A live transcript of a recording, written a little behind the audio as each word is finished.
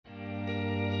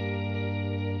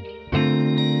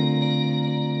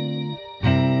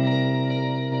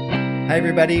Hi,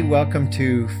 everybody. Welcome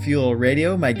to Fuel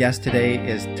Radio. My guest today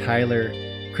is Tyler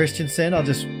Christensen. I'll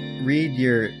just read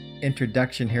your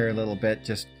introduction here a little bit,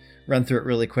 just run through it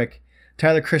really quick.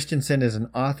 Tyler Christensen is an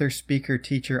author, speaker,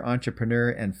 teacher, entrepreneur,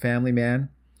 and family man.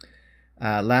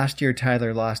 Last year,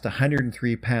 Tyler lost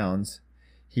 103 pounds.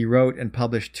 He wrote and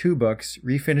published 2 books,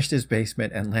 refinished his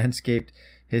basement and landscaped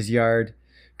his yard,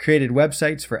 created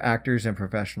websites for actors and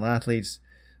professional athletes,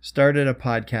 started a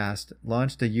podcast,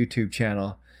 launched a YouTube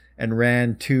channel, and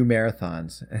ran 2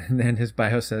 marathons. And then his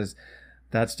bio says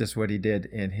that's just what he did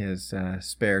in his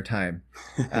spare time.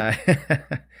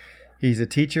 He's a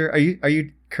teacher. Are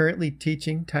you currently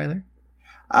teaching, Tyler?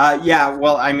 Yeah,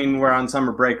 well, I mean, we're on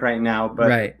summer break right now,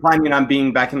 but planning on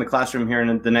being back in the classroom here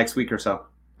in the next week or so.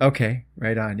 Okay,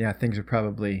 right on. Yeah, things are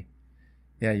probably,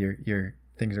 your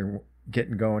things are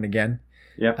getting going again.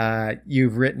 Yeah.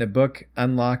 You've written a book,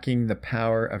 Unlocking the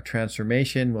Power of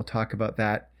Transformation. We'll talk about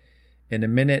that in a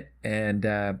minute. And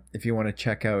if you want to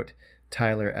check out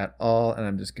Tyler at all, and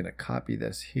I'm just going to copy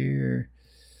this here.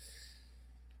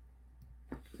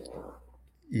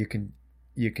 You can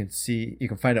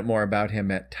find out more about him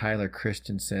at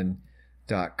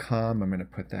tylerchristensen.com. I'm going to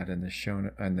put that in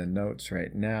the notes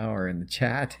right now, or in the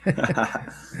chat.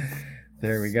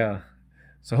 There we go.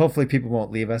 So hopefully people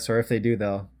won't leave us, or if they do,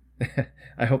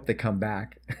 I hope they come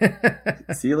back.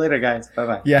 See you later, guys.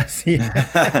 Bye-bye. Yeah, see you.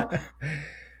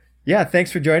 Yeah,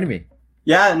 thanks for joining me.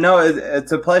 Yeah, no,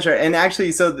 it's a pleasure. And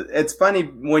actually, so it's funny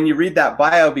when you read that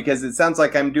bio, because it sounds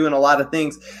like I'm doing a lot of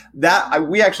things.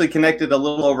 We actually connected a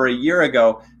little over a year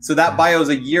ago. So that bio is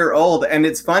a year old. And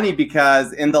it's funny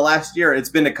because in the last year, it's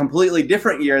been a completely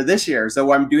different year this year.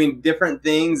 So I'm doing different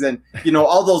things, and,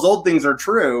 all those old things are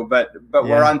true, but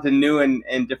we're on to new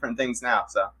and different things now.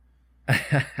 So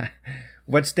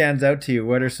what stands out to you?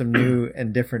 What are some new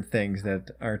and different things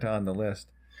that aren't on the list?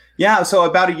 Yeah, so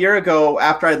about a year ago,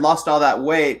 after I'd lost all that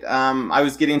weight, I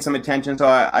was getting some attention, so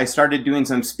I started doing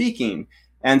some speaking.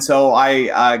 And so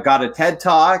I got a TED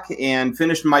Talk and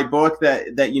finished my book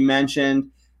that you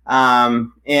mentioned,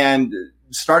 and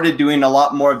started doing a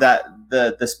lot more of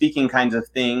the speaking kinds of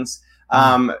things.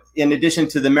 In addition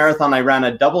to the marathon, I ran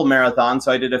a double marathon,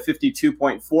 so I did a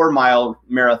 52.4 mile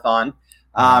marathon,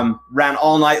 ran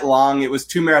all night long. It was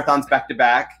 2 marathons back to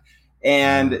back.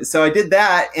 And so I did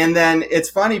that. And then it's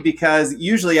funny because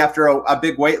usually after a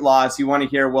big weight loss, you want to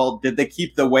hear, well, did they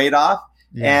keep the weight off?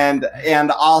 Yeah.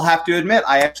 And I'll have to admit,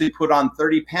 I actually put on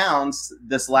 30 pounds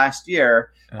this last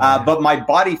year, but my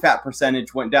body fat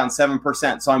percentage went down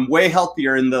 7%. So I'm way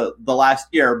healthier in the last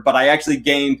year, but I actually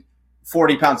gained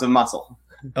 40 pounds of muscle.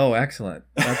 Oh, excellent.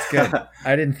 That's good.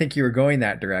 I didn't think you were going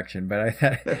that direction, but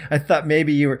I thought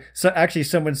maybe you were. So actually,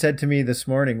 someone said to me this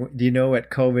morning, do you know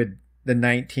what the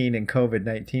 19 in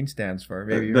COVID-19 stands for?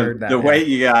 Maybe you heard that. The weight,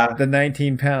 yeah. The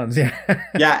 19 pounds, yeah.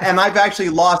 Yeah, and I've actually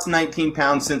lost 19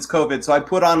 pounds since COVID. So I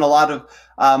put on a lot of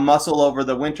muscle over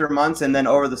the winter months, and then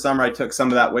over the summer, I took some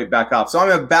of that weight back off. So I'm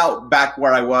about back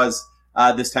where I was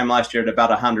this time last year at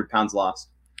about 100 pounds lost.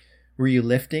 Were you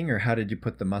lifting, or how did you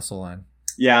put the muscle on?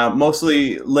 Yeah,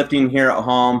 mostly lifting here at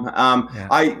home.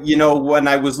 When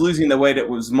I was losing the weight, it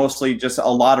was mostly just a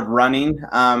lot of running.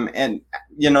 And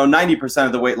 90%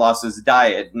 of the weight loss is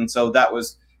diet. And so that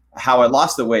was how I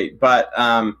lost the weight. But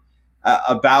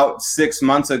about 6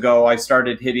 months ago, I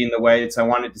started hitting the weights. I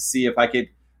wanted to see if I could,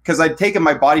 because I'd taken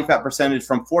my body fat percentage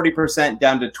from 40%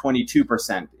 down to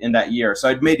 22% in that year. So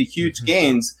I'd made a huge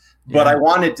gains, but I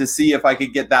wanted to see if I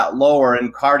could get that lower,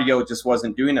 and cardio just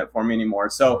wasn't doing it for me anymore.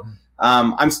 So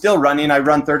I'm still running. I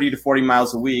run 30 to 40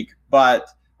 miles a week, but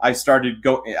I started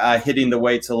hitting the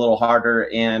weights a little harder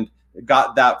and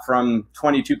got that from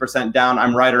 22% down.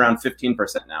 I'm right around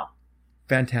 15% now.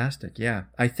 Fantastic. Yeah.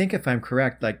 I think if I'm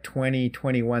correct, like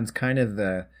 2021's kind of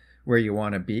where you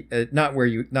want to be. Not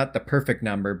the perfect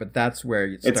number, but that's where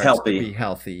it starts to be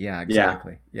healthy. Yeah,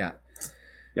 exactly. Yeah.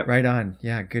 Yep. Right on.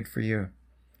 Yeah. Good for you.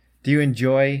 Do you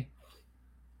enjoy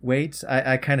weights?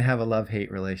 I kind of have a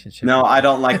love-hate relationship. No, I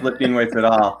don't like lifting weights at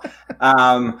all.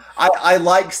 I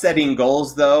like setting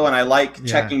goals, though, and I like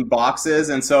checking boxes.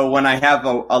 And so when I have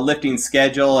a lifting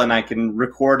schedule and I can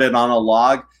record it on a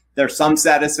log, there's some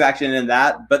satisfaction in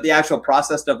that. But the actual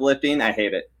process of lifting, I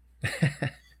hate it.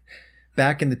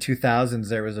 Back in the 2000s,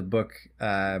 there was a book,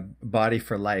 Body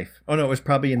for Life. Oh, no, it was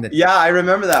probably in the... Yeah, I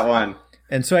remember that one.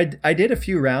 And so I did a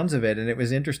few rounds of it, and it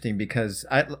was interesting because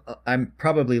I'm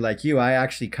probably like you. I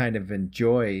actually kind of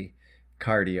enjoy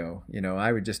cardio.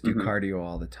 I would just do cardio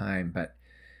all the time. But,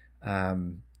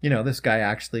 this guy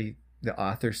actually, the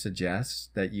author suggests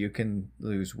that you can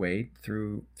lose weight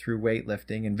through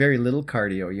weightlifting and very little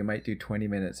cardio. You might do 20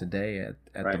 minutes a day at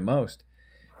the most,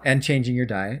 and changing your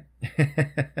diet.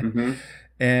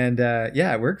 And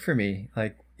yeah, it worked for me.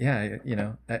 Like, yeah,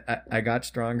 I got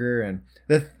stronger. And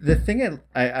the thing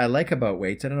I like about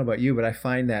weights, I don't know about you, but I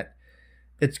find that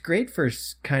it's great for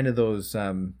kind of those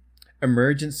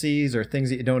emergencies or things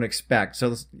that you don't expect.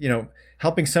 So,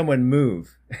 helping someone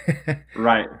move.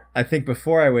 Right. I think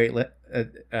before I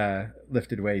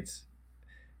lifted weights,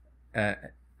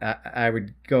 I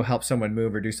would go help someone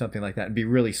move or do something like that and be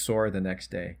really sore the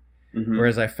next day. Mm-hmm.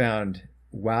 Whereas I found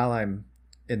while I'm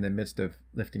in the midst of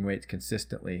lifting weights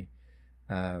consistently,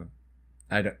 I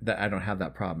don't have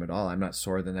that problem at all. I'm not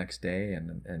sore the next day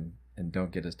and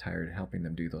don't get as tired helping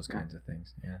them do those kinds of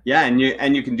things. Yeah, and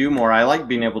you can do more. I like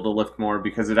being able to lift more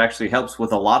because it actually helps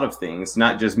with a lot of things,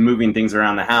 not just moving things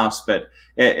around the house, but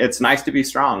it's nice to be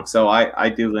strong. So I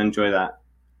do enjoy that.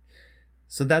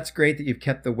 So that's great that you've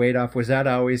kept the weight off. Was that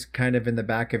always kind of in the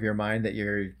back of your mind that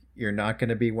you're not going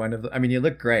to be one of the, I mean, you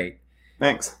look great.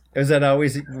 Thanks. Was that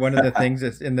always one of the things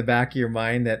that's in the back of your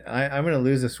mind that I'm going to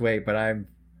lose this weight, but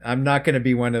I'm not going to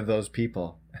be one of those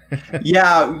people?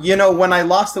 Yeah, when I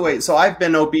lost the weight, so I've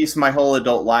been obese my whole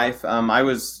adult life. I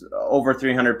was over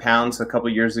 300 pounds a couple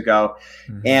years ago,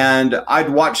 mm-hmm. and I'd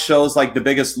watch shows like The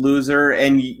Biggest Loser,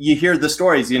 and you hear the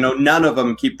stories. None of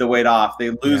them keep the weight off.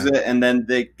 They lose it, and then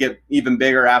they get even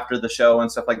bigger after the show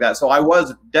and stuff like that. So I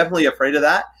was definitely afraid of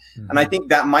that, mm-hmm. and I think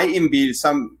that might even be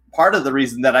some part of the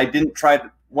reason that I didn't try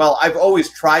to. Well, I've always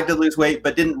tried to lose weight,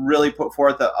 but didn't really put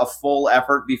forth a full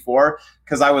effort before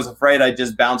because I was afraid I'd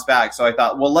just bounce back. So I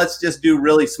thought, well, let's just do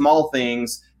really small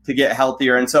things to get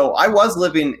healthier. And so I was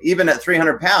living, even at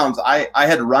 300 pounds, I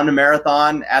had run a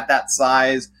marathon at that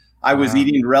size. I was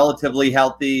eating relatively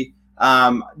healthy.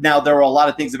 Now, there were a lot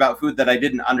of things about food that I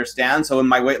didn't understand. So in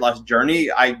my weight loss journey,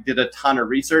 I did a ton of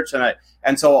research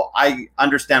and so I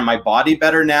understand my body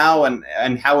better now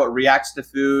and how it reacts to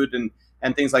food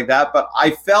and things like that. But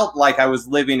I felt like I was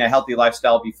living a healthy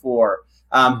lifestyle before.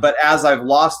 But as I've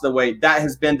lost the weight, that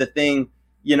has been the thing.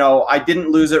 I didn't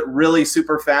lose it really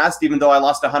super fast, even though I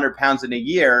lost 100 pounds in a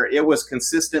year. It was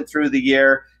consistent through the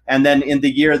year. And then in the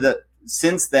year that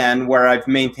since then, where I've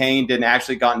maintained and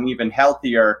actually gotten even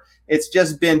healthier, it's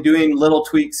just been doing little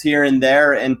tweaks here and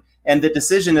there. And the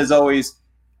decision is always,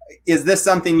 is this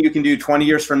something you can do 20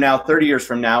 years from now, 30 years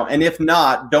from now? And if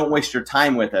not, don't waste your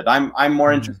time with it. I'm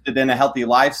more interested in a healthy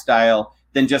lifestyle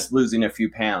than just losing a few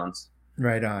pounds.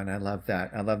 Right on. I love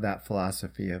that. I love that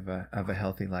philosophy of a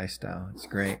healthy lifestyle. It's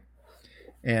great.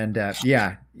 And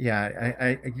I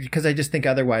because I just think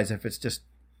otherwise, if it's just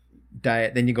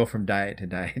diet, then you go from diet to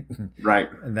diet. Right.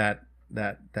 And that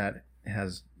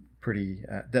has pretty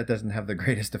that doesn't have the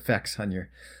greatest effects on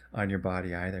your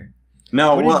body either.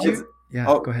 No.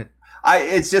 Go ahead.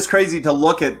 It's just crazy to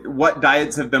look at what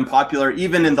diets have been popular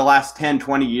even in the last 10,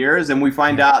 20 years. And we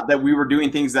find out that we were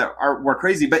doing things that were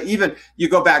crazy. But even you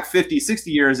go back 50, 60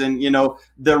 years and,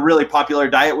 the really popular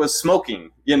diet was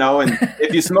smoking, and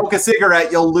if you smoke a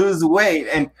cigarette, you'll lose weight.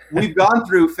 And we've gone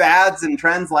through fads and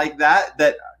trends like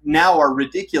that now are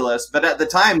ridiculous. But at the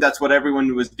time, that's what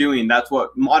everyone was doing. That's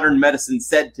what modern medicine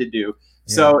said to do.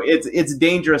 Yeah. So it's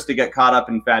dangerous to get caught up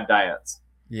in fad diets.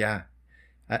 Yeah.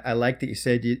 I like that you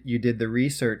said you did the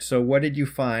research. So what did you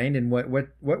find and what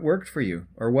worked for you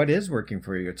or what is working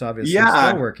for you? It's obviously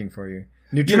still working for you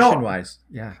nutrition wise.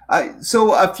 Yeah.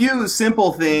 So a few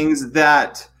simple things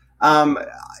that, and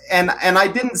I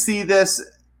didn't see this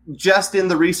just in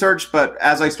the research, but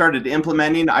as I started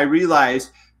implementing, I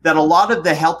realized that a lot of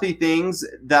the healthy things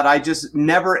that I just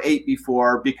never ate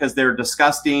before because they're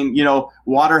disgusting,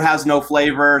 water has no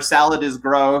flavor, salad is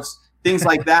gross, things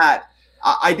like that.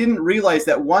 I didn't realize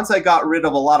that once I got rid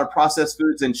of a lot of processed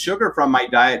foods and sugar from my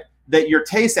diet, that your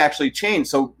taste actually changed.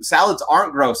 So salads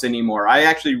aren't gross anymore. I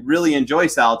actually really enjoy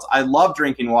salads. I love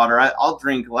drinking water. I'll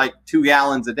drink like 2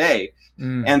 gallons a day.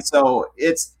 And so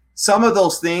it's some of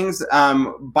those things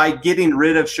by getting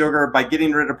rid of sugar, by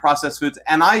getting rid of processed foods.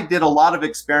 And I did a lot of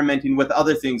experimenting with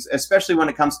other things, especially when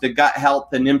it comes to gut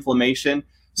health and inflammation.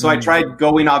 So I tried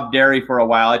going off dairy for a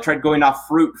while. I tried going off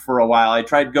fruit for a while. I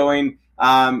tried going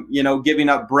giving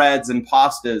up breads and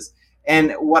pastas.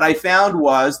 And what I found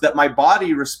was that my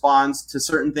body responds to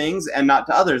certain things and not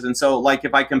to others. And so like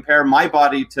if I compare my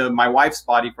body to my wife's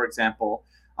body, for example,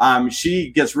 she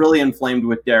gets really inflamed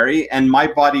with dairy and my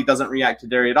body doesn't react to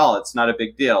dairy at all. It's not a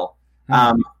big deal.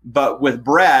 But with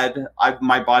bread,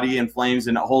 my body inflames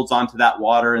and it holds on to that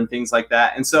water and things like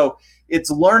that. And so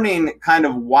it's learning kind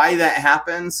of why that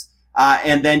happens.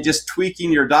 And then just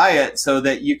tweaking your diet so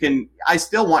that I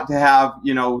still want to have,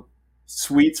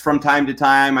 sweets from time to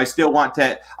time. I still want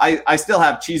I still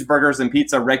have cheeseburgers and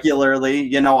pizza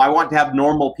regularly. I want to have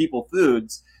normal people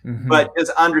foods, Mm-hmm. but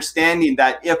just understanding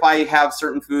that if I have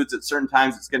certain foods at certain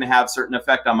times, it's going to have certain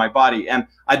effect on my body. And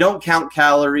I don't count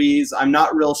calories. I'm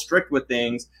not real strict with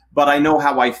things, but I know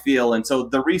how I feel. And so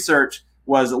the research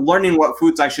was learning what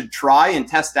foods I should try and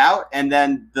test out. And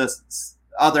then the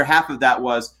other half of that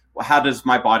was, well, how does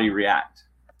my body react?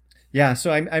 Yeah,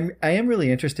 so I am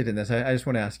really interested in this. I just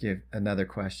want to ask you another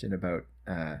question about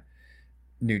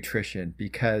nutrition,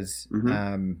 because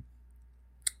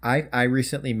I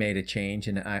recently made a change,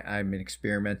 and I'm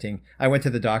experimenting. I went to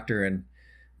the doctor, and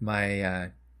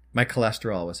my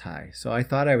cholesterol was high, so I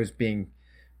thought I was being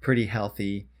pretty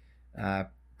healthy,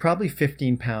 probably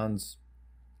 15 pounds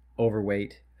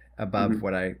overweight above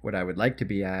what I would like to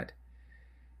be at,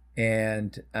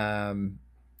 and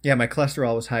yeah, my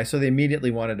cholesterol was high, so they immediately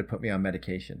wanted to put me on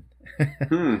medication.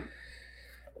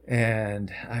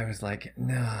 And I was like,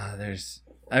 no,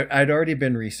 I'd already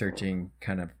been researching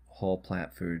kind of whole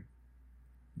plant food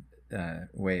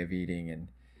way of eating, and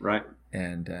right.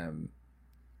 And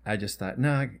I just thought,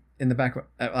 no, in the back,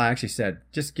 I actually said,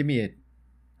 just give me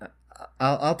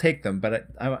I'll take them, but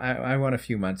I want a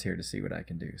few months here to see what I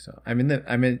can do. So I'm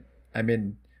in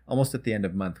almost at the end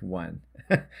of month 1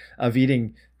 of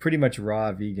eating pretty much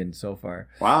raw vegan so far.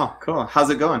 Wow, cool.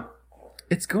 How's it going?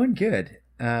 It's going good.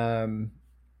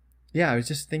 Yeah, I was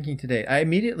just thinking today. I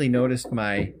immediately noticed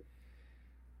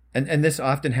and this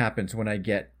often happens when I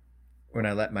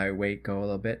let my weight go a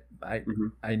little bit.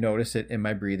 I notice it in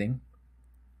my breathing.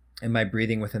 And my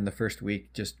breathing within the first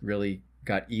week just really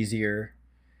got easier.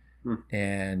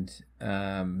 And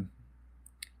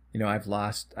I've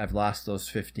lost those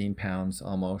 15 pounds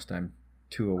almost. I'm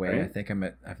 2 away. Right. I think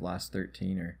I've lost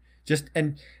 13 or just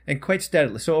and quite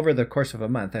steadily. So over the course of a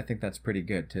month, I think that's pretty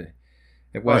good.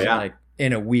 It wasn't like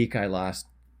in a week I lost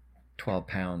 12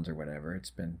 pounds or whatever.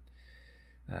 It's been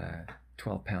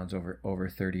 12 pounds over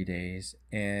 30 days.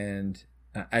 And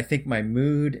I think my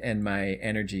mood and my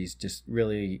energies just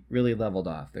really, really leveled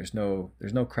off. There's no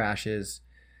crashes,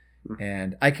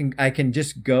 and I can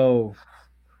just go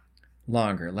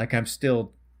longer. Like I'm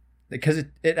still, because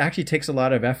it actually takes a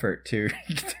lot of effort to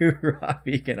raw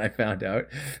vegan, I found out.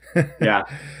 Yeah.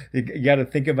 You got to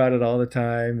think about it all the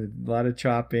time, a lot of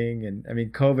chopping. And I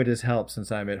mean, COVID has helped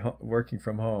since I'm working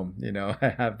from home, I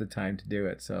have the time to do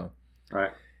it. So,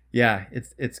 right. Yeah,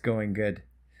 it's going good.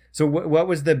 So what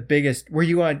was the biggest, were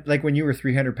you on, like when you were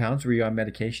 300 pounds, were you on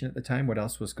medication at the time? What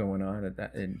else was going on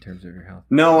in terms of your health?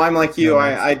 No, I'm like you.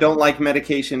 I don't like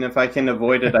medication. If I can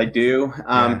avoid it, I do.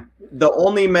 The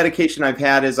only medication I've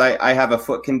had is I have a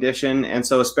foot condition. And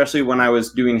so especially when I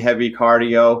was doing heavy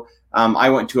cardio, I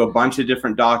went to a bunch of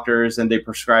different doctors and they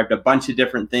prescribed a bunch of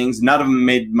different things. None of them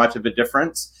made much of a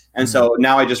difference. And so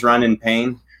now I just run in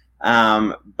pain.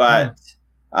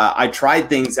 I tried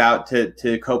things out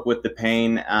to cope with the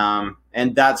pain,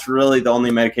 and that's really the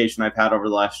only medication I've had over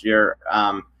the last year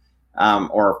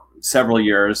or several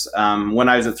years. When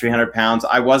I was at 300 pounds,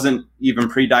 I wasn't even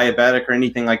pre-diabetic or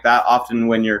anything like that. Often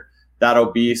when you're that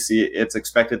obese, it's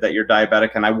expected that you're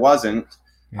diabetic, and I wasn't.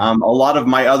 Yeah. A lot of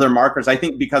my other markers, I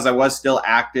think because I was still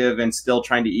active and still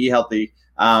trying to eat healthy,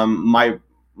 my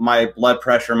blood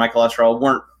pressure, my cholesterol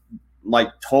weren't like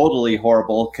totally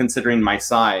horrible considering my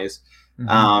size.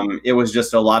 It was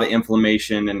just a lot of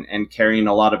inflammation and carrying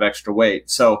a lot of extra weight.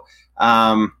 So,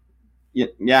 I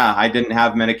didn't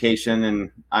have medication,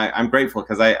 and I'm grateful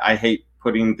because I hate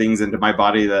putting things into my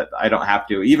body that I don't have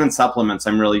to. Even supplements,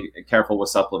 I'm really careful with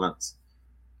supplements.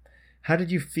 How did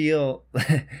you feel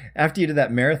after you did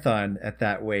that marathon at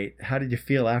that weight? How did you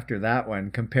feel after that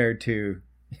one compared to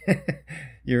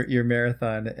your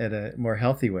marathon at a more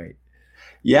healthy weight?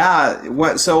 Yeah.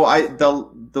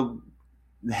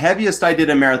 The heaviest I did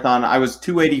a marathon, I was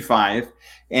 285,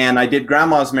 and I did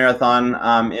Grandma's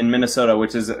Marathon in Minnesota,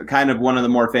 which is kind of one of the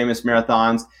more famous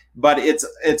marathons. But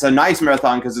it's a nice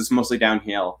marathon because it's mostly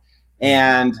downhill.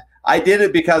 And I did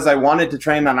it because I wanted to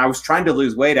train, and I was trying to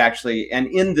lose weight actually. And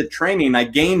in the training, I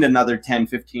gained another 10,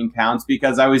 15 pounds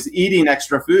because I was eating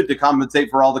extra food to compensate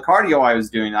for all the cardio I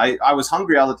was doing. I was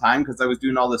hungry all the time because I was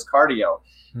doing all this cardio.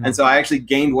 And so I actually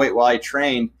gained weight while I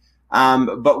trained.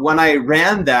 But when I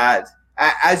ran that,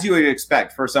 as you would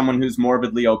expect for someone who's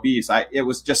morbidly obese, it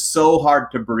was just so hard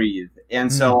to breathe.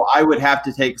 And so I would have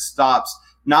to take stops,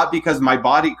 not because my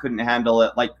body couldn't handle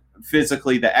it, like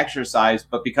physically the exercise,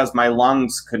 but because my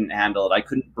lungs couldn't handle it. I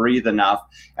couldn't breathe enough.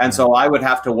 And so I would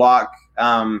have to walk,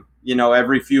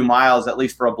 every few miles, at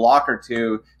least for a block or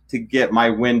two, to get my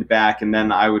wind back. And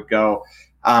then I would go.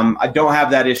 I don't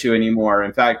have that issue anymore.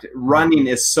 In fact, running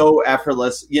is so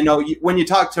effortless. When you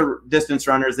talk to distance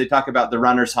runners, they talk about the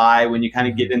runner's high when you kind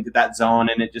of get into that zone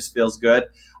and it just feels good.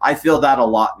 I feel that a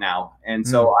lot now. And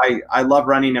so I love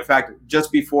running. In fact,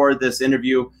 just before this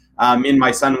interview, me and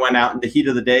my son went out in the heat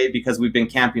of the day because we've been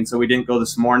camping, so we didn't go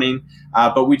this morning.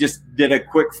 But we just did a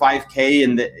quick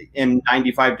 5K in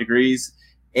 95 degrees.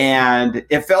 And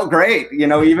it felt great,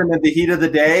 even in the heat of the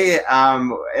day.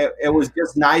 It was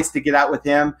just nice to get out with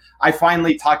him. I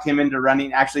finally talked him into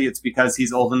running. Actually, it's because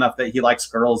he's old enough that he likes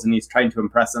girls and he's trying to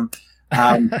impress them.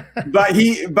 But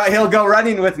he'll go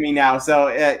running with me now. So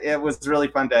it was really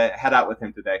fun to head out with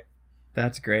him today.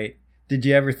 That's great. Did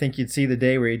you ever think you'd see the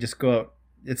day where you just go out?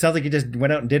 It sounds like you just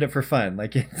went out and did it for fun.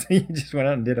 Like you just went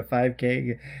out and did a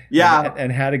 5K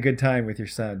and had a good time with your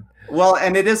son. Well,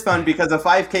 and it is fun because a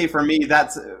 5K for me,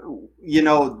 that's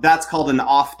called an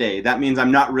off day. That means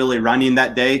I'm not really running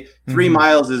that day. 3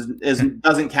 miles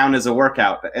doesn't count as a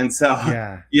workout. And so,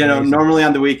 normally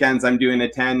on the weekends, I'm doing a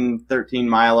 10, 13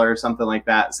 miler or something like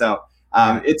that. So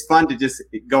it's fun to just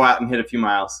go out and hit a few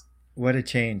miles. What a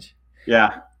change.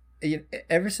 Yeah.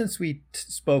 Ever since we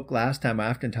spoke last time, I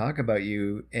often talk about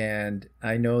you, and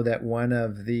I know that one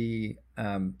of the,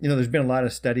 there's been a lot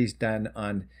of studies done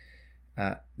on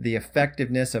the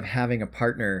effectiveness of having a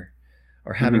partner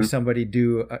or having somebody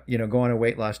go on a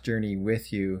weight loss journey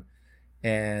with you,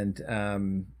 and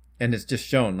it's just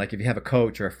shown, like if you have a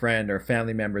coach or a friend or a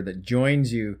family member that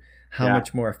joins you, how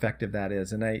much more effective that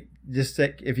is. And I just,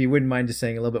 if you wouldn't mind just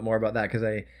saying a little bit more about that, because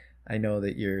I know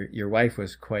that your wife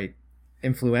was quite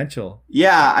influential.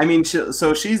 Yeah, I mean,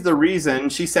 so she's the reason.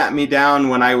 She sat me down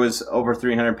when I was over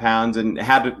 300 pounds and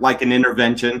had like an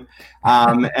intervention.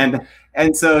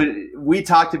 And so we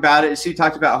talked about it. She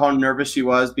talked about how nervous she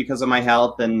was because of my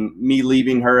health and me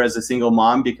leaving her as a single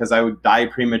mom because I would die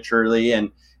prematurely.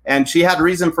 And she had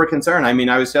reason for concern. I mean,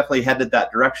 I was definitely headed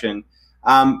that direction.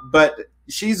 But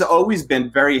she's always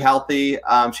been very healthy.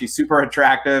 She's super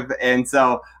attractive. And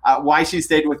so why she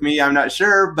stayed with me, I'm not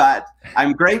sure, but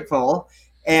I'm grateful.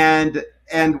 And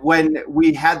when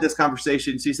we had this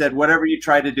conversation, she said, whatever you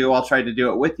try to do, I'll try to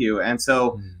do it with you. And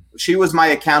so she was my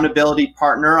accountability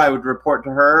partner. I would report to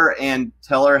her and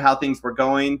tell her how things were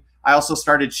going. I also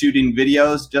started shooting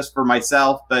videos just for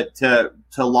myself, but to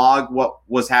log what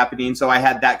was happening. So I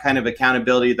had that kind of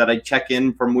accountability that I check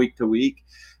in from week to week.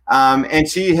 And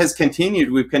she has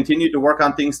continued. We've continued to work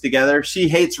on things together. She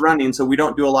hates running, so we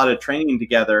don't do a lot of training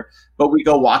together, but we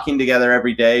go walking together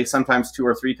every day, sometimes 2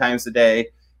 or 3 times a day.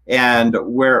 And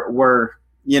we're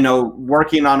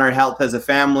working on our health as a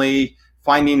family,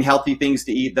 finding healthy things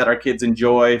to eat that our kids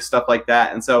enjoy, stuff like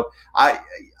that. And so I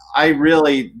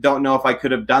really don't know if I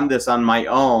could have done this on my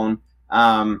own.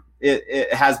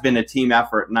 It has been a team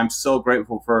effort, and I'm so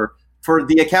grateful for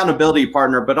the accountability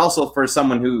partner, but also for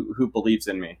someone who believes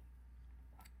in me.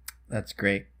 That's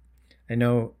great. I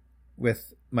know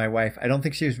with my wife, I don't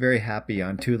think she was very happy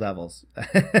on 2 levels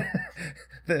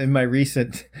in my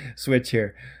recent switch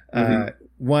here.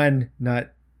 One, not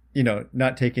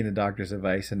taking the doctor's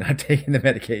advice and not taking the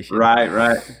medication.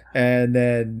 Right. And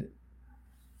then,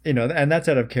 and that's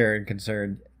out of care and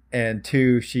concern. And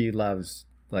 2, she loves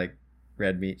like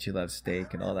red meat. She loves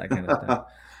steak and all that kind of stuff.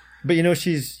 But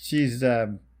she's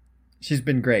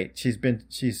been great. She's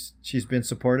been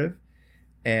supportive,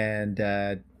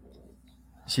 and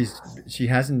she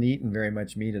hasn't eaten very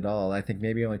much meat at all. I think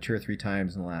maybe only 2 or 3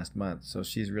 times in the last month. So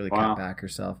she's really cut back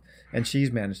herself, and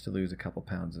she's managed to lose a couple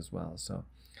pounds as well. So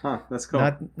that's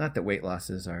cool. Not that weight loss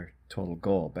is our total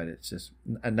goal, but it's just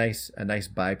a nice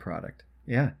byproduct.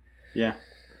 Yeah.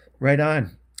 Right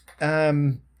on.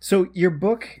 So your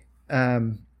book,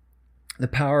 The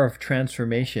Power of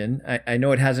Transformation, I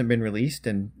know it hasn't been released,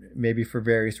 and maybe for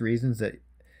various reasons that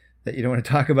you don't want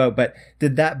to talk about, but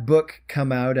did that book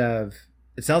come out of,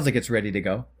 it sounds like it's ready to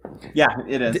go. Yeah,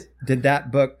 it is. Did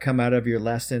that book come out of your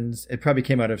lessons? It probably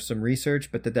came out of some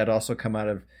research, but did that also come out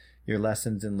of your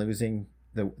lessons in losing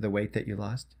the weight that you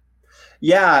lost?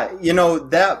 Yeah,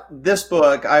 this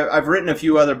book, I've written a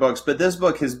few other books, but this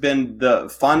book has been the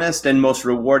funnest and most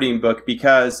rewarding book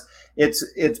because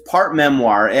it's part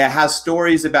memoir. It has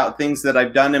stories about things that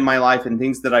I've done in my life and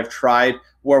things that I've tried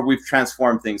where we've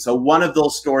transformed things. So one of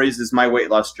those stories is my weight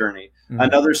loss journey.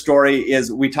 Another story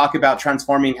is we talk about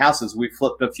transforming houses. We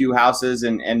flipped a few houses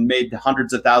and made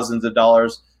hundreds of thousands of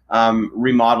dollars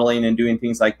remodeling and doing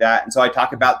things like that. And so I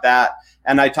talk about that.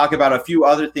 And I talk about a few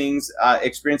other things,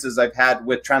 experiences I've had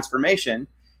with transformation.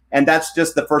 And that's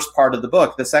just the first part of the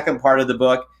book. The second part of the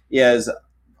book is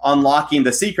unlocking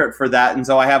the secret for that. And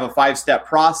so I have a 5-step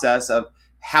process of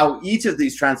how each of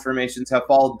these transformations have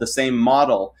followed the same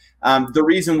model. The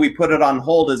reason we put it on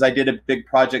hold is I did a big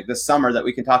project this summer that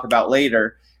we can talk about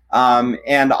later.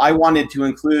 And I wanted to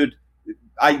include,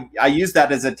 I used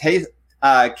that as a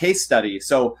case study.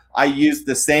 So I used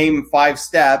the same 5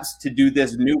 steps to do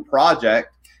this new project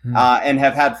and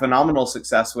have had phenomenal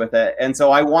success with it. And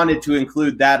so I wanted to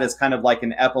include that as kind of like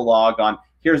an epilogue on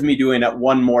here's me doing it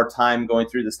one more time, going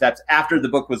through the steps after the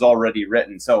book was already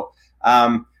written. So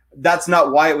that's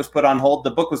not why it was put on hold.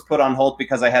 The book was put on hold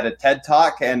because I had a TED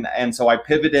Talk. And so I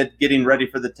pivoted getting ready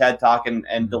for the TED Talk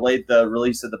and delayed the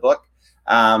release of the book.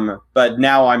 But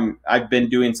now I've been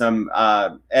doing some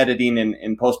editing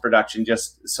in post-production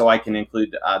just so I can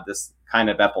include this kind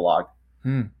of epilogue.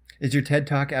 Is your TED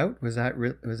Talk out? Has that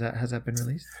been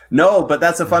released? No, but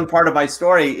that's a fun part of my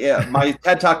story. My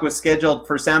TED Talk was scheduled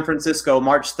for San Francisco,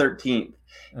 March 13th.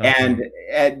 Okay.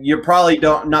 And you're probably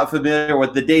not familiar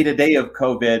with the day-to-day of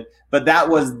COVID, but that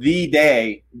was the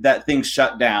day that things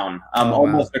shut down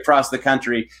almost across the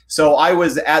country. So I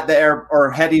was at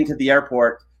the heading to the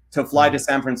airport to fly to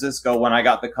San Francisco when I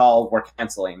got the call we're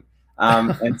canceling.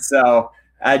 And so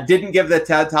I didn't give the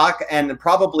TED Talk and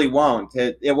probably won't.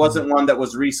 It wasn't one that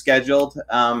was rescheduled.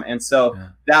 And so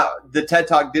the TED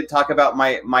Talk did talk about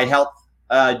my health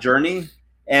journey,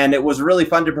 and it was really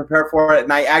fun to prepare for it.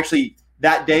 And I actually,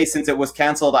 that day, since it was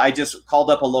canceled, I just called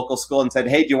up a local school and said,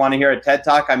 hey, do you want to hear a TED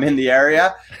Talk? I'm in the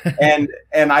area. and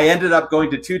I ended up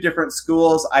going to 2 different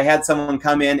schools. I had someone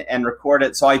come in and record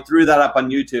it. So I threw that up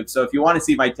on YouTube. So if you want to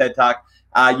see my TED Talk,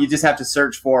 you just have to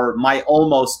search for My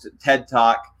Almost TED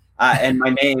Talk and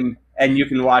my name, and you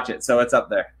can watch it. So it's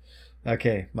up there.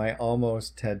 Okay. My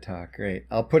Almost TED Talk. Great.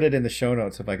 I'll put it in the show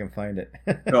notes if I can find it.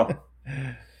 Cool.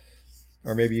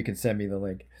 Or maybe you can send me the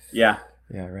link. Yeah.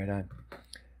 Yeah, right on.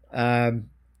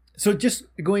 So just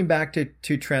going back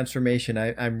to transformation,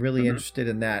 I'm really interested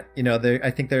in that. I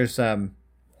think there's a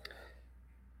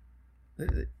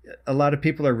lot of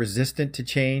people are resistant to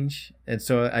change, and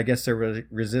so I guess they're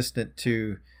resistant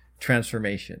to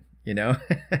transformation.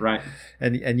 Right.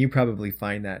 And you probably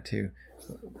find that too.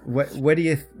 What do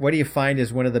you find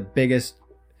is one of the biggest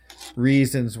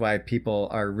reasons why people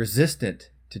are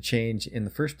resistant to change in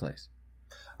the first place?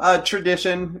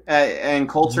 Tradition and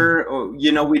culture.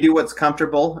 We do what's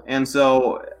comfortable. And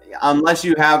so unless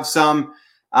you have some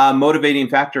motivating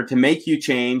factor to make you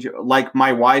change, like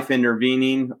my wife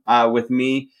intervening with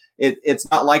me, it's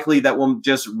not likely that we'll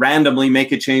just randomly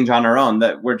make a change on our own,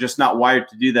 that we're just not wired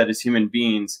to do that as human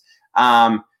beings.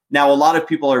 Now, a lot of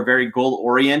people are very goal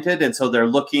oriented, and so they're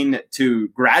looking to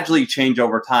gradually change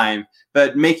over time.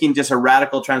 But making just a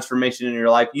radical transformation in your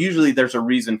life, usually there's a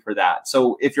reason for that.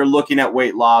 So if you're looking at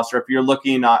weight loss, or if you're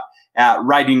looking at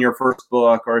writing your first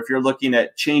book, or if you're looking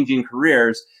at changing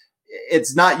careers,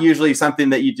 it's not usually something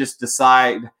that you just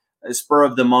decide, spur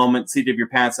of the moment, seat of your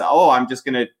pants, I'm just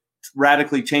going to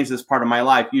radically change this part of my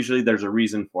life. Usually there's a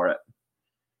reason for it.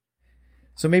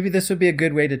 So maybe this would be a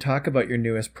good way to talk about your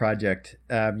newest project.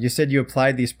 You said you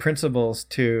applied these principles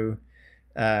to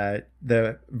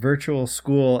the virtual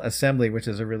school assembly, which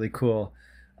is a really cool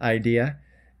idea.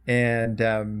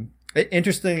 And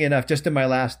interestingly enough, just in my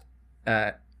last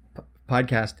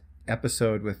podcast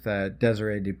episode with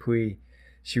Desiree Dupuis,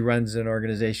 she runs an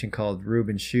organization called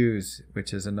Reuben Shoes,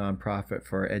 which is a nonprofit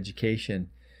for education.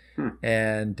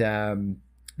 And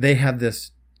they have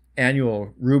this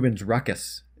annual Reuben's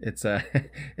Ruckus. It's an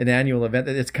annual event.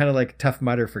 It's kind of like Tough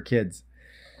Mudder for kids.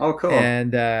 Oh, cool.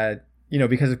 And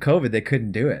because of COVID, they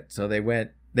couldn't do it, so they went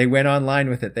online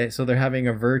with it. So they're having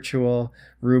a virtual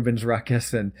Reuben's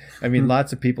Ruckus, and I mean,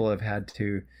 lots of people have had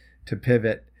to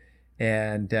pivot.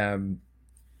 And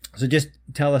so just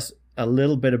tell us a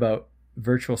little bit about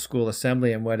Virtual School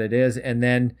Assembly and what it is, and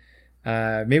then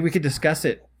maybe we could discuss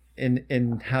it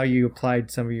in how you applied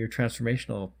some of your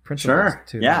transformational principles.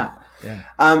 Sure. Yeah.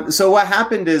 So what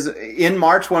happened is in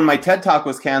March, when my TED Talk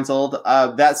was canceled,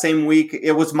 that same week,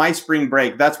 it was my spring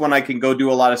break. That's when I can go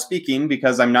do a lot of speaking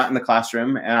because I'm not in the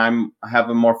classroom and I have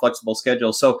a more flexible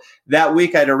schedule. So that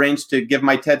week I'd arranged to give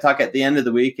my TED Talk at the end of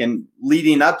the week. And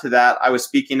leading up to that, I was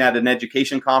speaking at an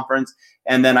education conference,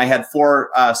 and then I had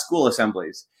 4 school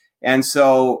assemblies. And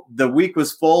so the week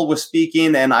was full with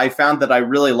speaking, and I found that I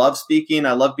really love speaking.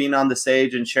 I love being on the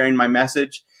stage and sharing my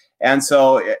message. And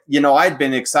so, I'd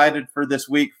been excited for this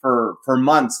week for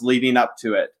months leading up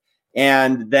to it.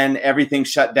 And then everything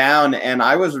shut down, and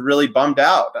I was really bummed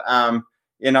out.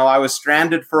 I was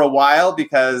stranded for a while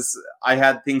because I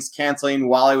had things canceling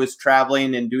while I was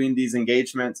traveling and doing these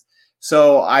engagements.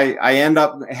 So I end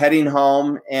up heading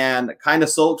home and kind of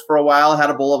sulked for a while,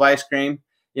 had a bowl of ice cream,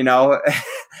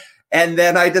 And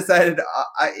then I decided,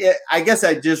 I guess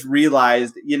I just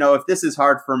realized, if this is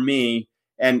hard for me,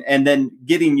 and then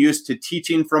getting used to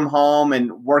teaching from home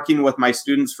and working with my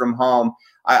students from home,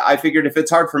 I figured if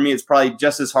it's hard for me, it's probably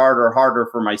just as hard or harder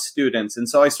for my students. And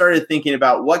so I started thinking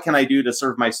about what can I do to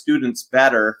serve my students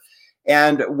better.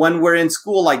 And when we're in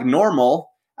school like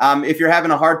normal, if you're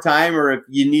having a hard time or if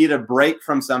you need a break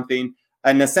from something,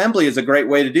 an assembly is a great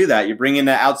way to do that. You bring in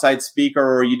an outside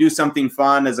speaker or you do something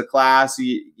fun as a class.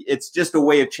 It's just a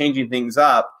way of changing things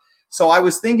up. So I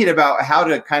was thinking about how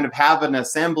to kind of have an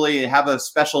assembly, have a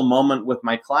special moment with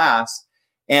my class.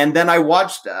 And then I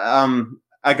watched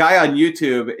a guy on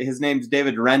YouTube. His name's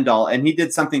David Rendall, and he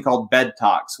did something called Bed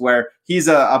Talks, where he's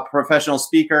a professional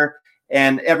speaker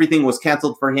and everything was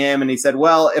canceled for him. And he said,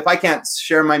 well, if I can't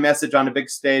share my message on a big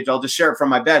stage, I'll just share it from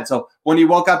my bed. So when he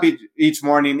woke up each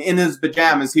morning in his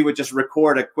pajamas, he would just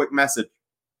record a quick message.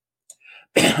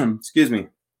 Excuse me.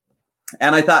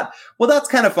 And I thought, well, that's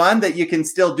kind of fun that you can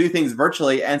still do things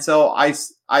virtually. And so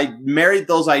I married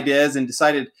those ideas and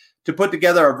decided to put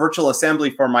together a virtual assembly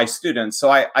for my students. So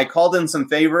I called in some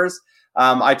favors.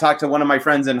 I talked to one of my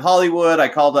friends in Hollywood. I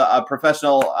called a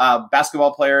professional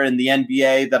basketball player in the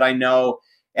NBA that I know.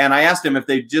 And I asked him if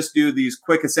they'd just do these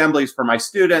quick assemblies for my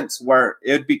students where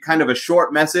it would be kind of a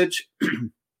short message.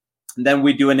 And then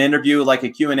we do an interview, like a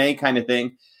Q&A kind of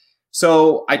thing.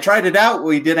 So I tried it out.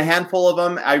 We did a handful of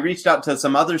them. I reached out to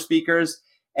some other speakers,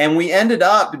 and we ended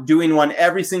up doing one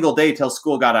every single day till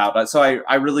school got out. So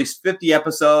I released 50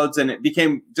 episodes, and it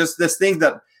became just this thing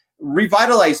that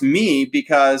revitalized me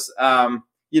because,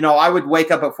 I would wake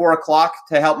up at 4:00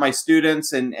 to help my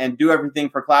students and do everything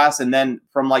for class. And then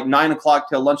from like 9:00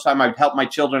 till lunchtime, I'd help my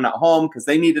children at home because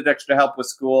they needed extra help with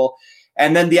school.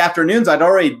 And then the afternoons, I'd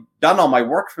already done all my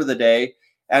work for the day.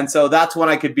 And so that's when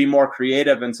I could be more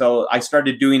creative. And so I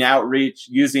started doing outreach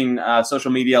using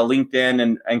social media,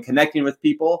 LinkedIn, and connecting with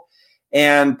people.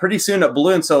 And pretty soon it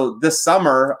ballooned. So this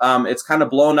summer, it's kind of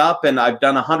blown up, and I've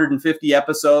done 150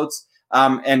 episodes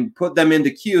and put them into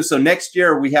queue. So next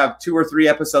year we have 2 or 3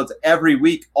 episodes every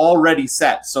week already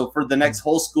set. So for the next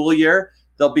whole school year,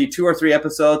 there'll be 2 or 3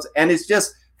 episodes. And it's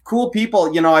just cool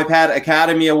people. I've had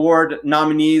Academy Award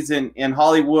nominees in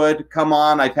Hollywood come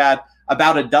on. I've had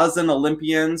about a dozen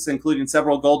Olympians, including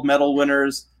several gold medal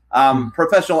winners,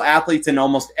 professional athletes in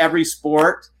almost every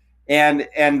sport. And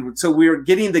so we're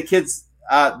getting the kids,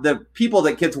 the people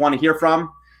that kids want to hear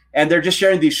from, and they're just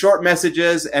sharing these short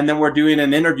messages. And then we're doing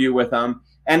an interview with them,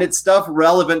 and it's stuff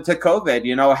relevant to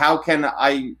COVID. How can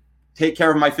I take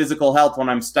care of my physical health when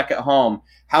I'm stuck at home?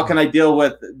 How can I deal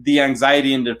with the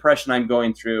anxiety and depression I'm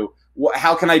going through?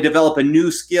 How can I develop a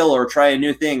new skill or try a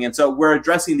new thing? And so we're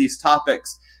addressing these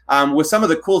topics with some of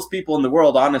the coolest people in the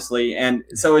world, honestly. And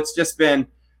so it's just been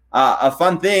a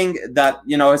fun thing that,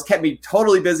 has kept me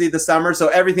totally busy this summer. So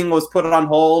everything was put on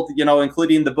hold,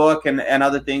 including the book and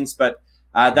other things. But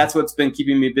that's what's been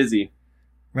keeping me busy.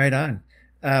 Right on.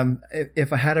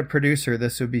 If I had a producer,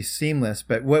 this would be seamless.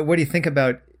 But what do you think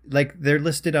about, like, they're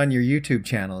listed on your YouTube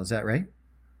channel? Is that right?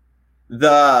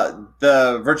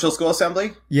 The Virtual School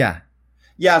Assembly? Yeah.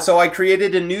 Yeah, so I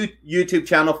created a new YouTube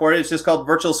channel for it. It's just called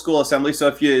Virtual School Assembly. So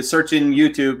if you search in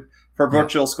YouTube for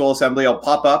Virtual School Assembly, it'll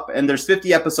pop up. And there's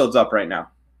 50 episodes up right now.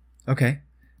 Okay.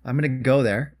 I'm going to go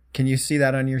there. Can you see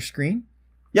that on your screen?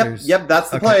 Yep,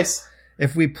 that's the place.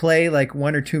 If we play like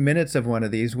 1 or 2 minutes of one of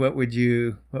these, what would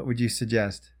you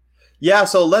suggest? Yeah,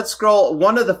 so let's scroll.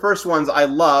 One of the first ones I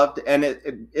loved, and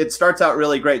it starts out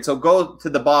really great. So go to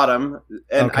the bottom,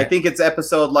 and I think it's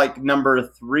episode like number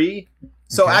 3.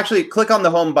 So actually click on the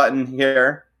home button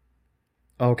here.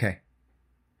 Okay.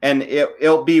 And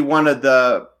it'll be one of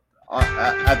the,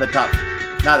 at the top.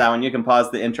 Not that one. You can pause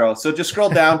the intro. So just scroll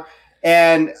down.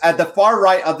 And at the far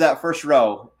right of that first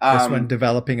row. This one,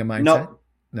 developing a mindset?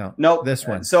 No. This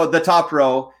one. So the top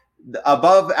row,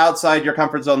 above outside your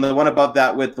comfort zone, the one above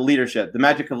that with the leadership, the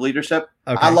magic of leadership.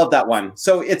 Okay. I love that one.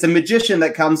 So it's a magician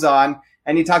that comes on,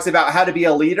 and he talks about how to be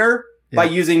a leader by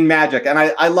using magic. And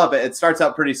I love it. It starts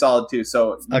out pretty solid too.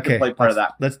 So you can play part of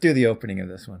that. Let's do the opening of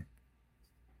this one.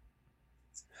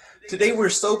 Today, we're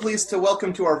so pleased to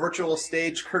welcome to our virtual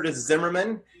stage Curtis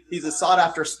Zimmerman. He's a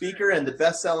sought-after speaker and the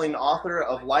best-selling author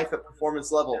of Life at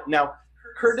Performance Level. Now,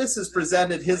 Curtis has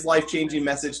presented his life-changing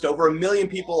message to over 1 million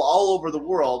people all over the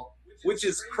world, which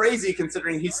is crazy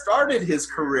considering he started his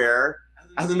career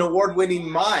as an award-winning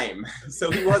mime,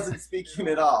 so he wasn't speaking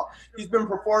at all. He's been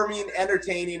performing,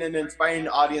 entertaining, and inspiring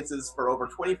audiences for over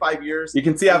 25 years. You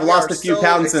can see I've lost a few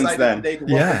pounds since then. Today to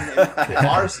welcome him to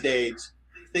our stage.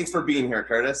 Thanks for being here,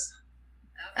 Curtis.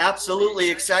 Absolutely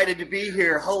excited to be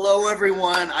here. Hello,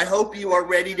 everyone. I hope you are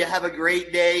ready to have a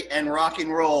great day and rock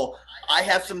and roll. I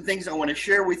have some things I want to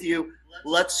share with you.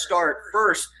 Let's start.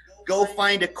 First, go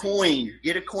find a coin.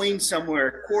 Get a coin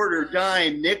somewhere. Quarter,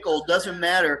 dime, nickel, doesn't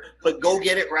matter. But go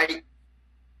get it right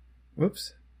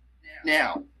Whoops.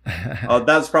 now. Oh,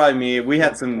 that's probably me. We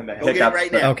had some Go get hiccups. it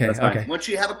right now. Okay, That's fine. okay. Once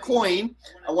you have a coin,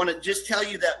 I want to just tell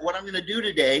you that what I'm going to do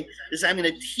today is I'm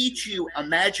going to teach you a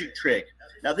magic trick.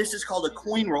 Now, this is called a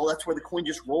coin roll. That's where the coin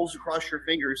just rolls across your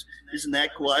fingers. Isn't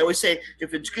that cool? I always say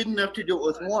if it's good enough to do it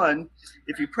with one,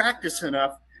 if you practice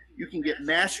enough, you can get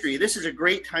mastery. This is a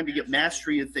great time to get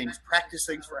mastery in things. Practice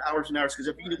things for hours and hours, because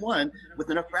if you do one,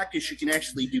 with enough practice, you can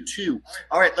actually do two.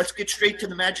 All right, let's get straight to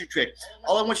the magic trick.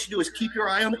 All I want you to do is keep your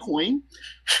eye on the coin.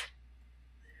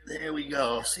 There we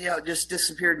go. See how it just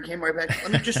disappeared and came right back?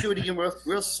 Let me just do it again,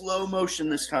 real slow motion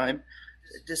this time.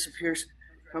 It disappears,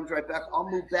 comes right back. I'll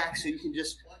move back so you can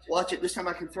just watch it. This time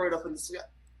I can throw it up in the sky.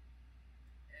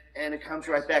 And it comes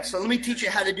right back. So let me teach you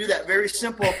how to do that. Very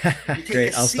simple. You take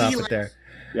Great. a I'll C stop it line- there.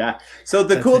 Yeah. So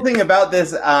the That's cool it. thing about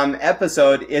this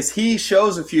episode is he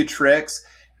shows a few tricks,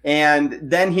 and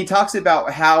then he talks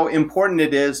about how important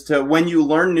it is to, when you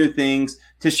learn new things,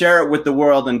 to share it with the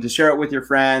world and to share it with your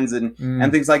friends and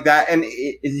things like that. And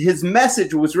his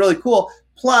message was really cool.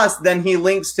 Plus, then he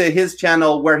links to his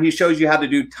channel where he shows you how to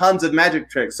do tons of magic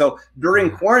tricks. So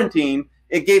during quarantine,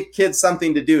 it gave kids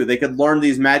something to do. They could learn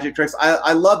these magic tricks.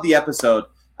 I love the episode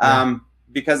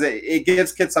because it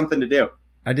gives kids something to do.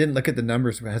 I didn't look at the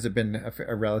numbers. Has it been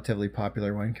a relatively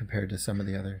popular one compared to some of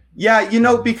the other? Yeah,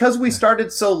 because we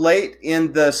started so late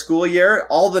in the school year,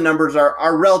 all the numbers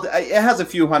are relative. It has a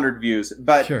few hundred views,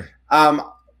 but Sure.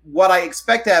 what I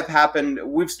expect to have happened,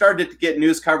 we've started to get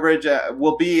news coverage.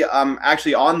 We'll be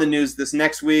actually on the news this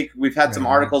next week. We've had some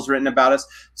articles written about us.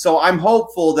 So I'm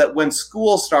hopeful that when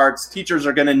school starts, teachers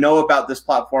are going to know about this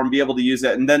platform, be able to use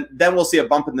it, and then we'll see a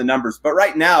bump in the numbers. But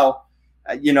right now,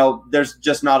 there's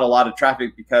just not a lot of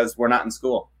traffic because we're not in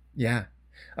school. Yeah.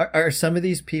 Are some of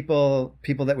these people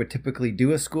that would typically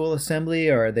do a school assembly,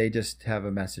 or are they just have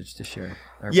a message to share?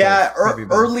 Or Yeah, both? Maybe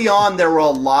both. early on, there were a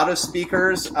lot of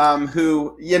speakers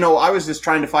who, I was just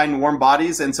trying to find warm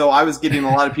bodies. And so I was getting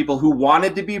a lot of people who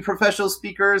wanted to be professional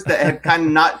speakers that had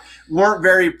kind of weren't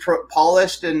very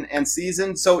polished and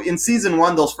seasoned. So in season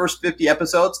 1, those first 50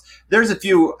 episodes, there's a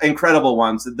few incredible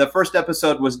ones. The first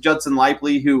episode was Judson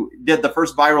Lively, who did the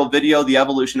first viral video, The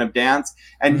Evolution of Dance.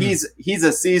 And he's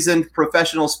a seasoned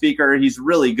professional speaker. He's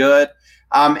really good.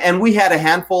 And we had a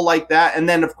handful like that. And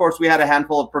then, of course, we had a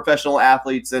handful of professional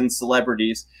athletes and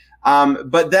celebrities.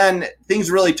 But then things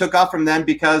really took off from them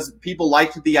because people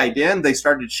liked the idea and they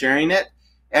started sharing it.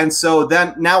 And so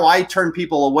then now I turn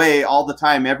people away all the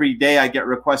time. Every day I get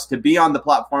requests to be on the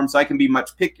platform so I can be much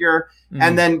pickier.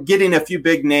 And then getting a few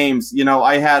big names.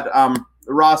 I had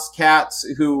Ross Katz,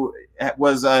 who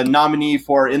was a nominee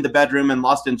for In the Bedroom and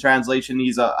Lost in Translation.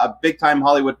 He's a big-time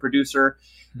Hollywood producer.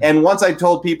 And once I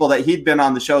told people that he'd been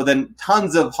on the show, then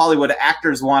tons of Hollywood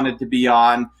actors wanted to be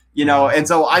on, and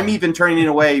so I'm even turning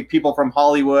away people from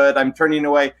Hollywood. I'm turning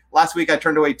away, last week I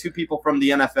turned away 2 people from the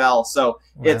NFL. So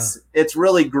it's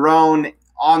really grown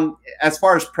on as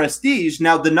far as prestige.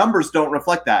 Now the numbers don't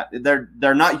reflect that.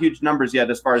 They're not huge numbers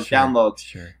yet as far as downloads.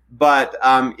 Sure. But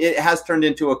it has turned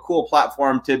into a cool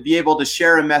platform to be able to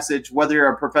share a message, whether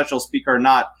you're a professional speaker or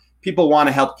not. People want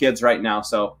to help kids right now.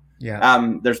 So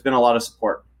there's been a lot of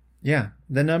support. Yeah,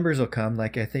 the numbers will come. I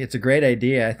think it's a great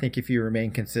idea. I think if you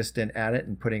remain consistent at it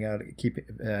and putting out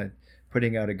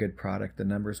a good product, the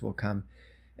numbers will come,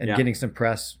 and getting some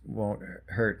press won't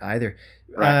hurt either.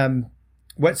 Right.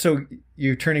 So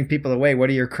you're turning people away. What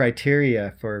are your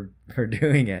criteria for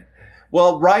doing it?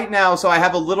 Well, right now, so I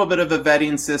have a little bit of a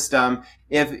vetting system.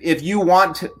 If you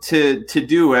want to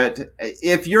do it,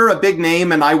 if you're a big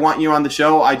name and I want you on the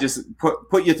show, I just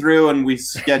put you through and we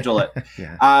schedule it.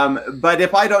 But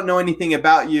if I don't know anything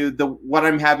about you, what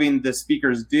I'm having the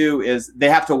speakers do is they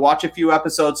have to watch a few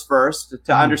episodes first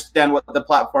to understand what the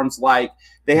platform's like.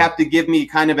 They have to give me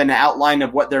kind of an outline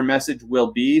of what their message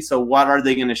will be. So what are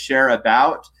they going to share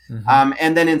about?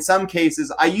 And then in some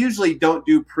cases, I usually don't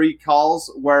do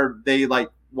pre-calls where they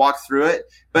walk through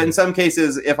it. But in some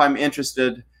cases, if I'm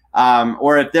interested,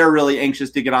 or if they're really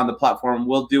anxious to get on the platform,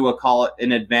 we'll do a call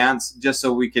in advance just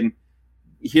so we can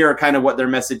hear kind of what their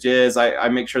message is. I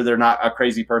make sure they're not a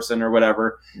crazy person or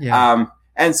whatever.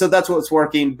 And so that's what's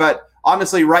working. But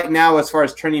honestly, right now, as far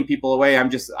as turning people away,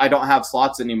 I don't have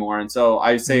slots anymore. And so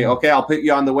I say, okay, I'll put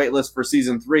you on the wait list for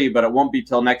season 3, but it won't be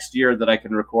till next year that I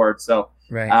can record. So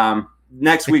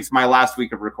next week's my last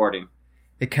week of recording.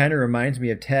 It kind of reminds me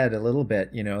of TED a little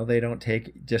bit. They don't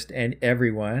take just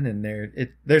everyone, and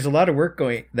there's a lot of work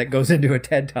that goes into a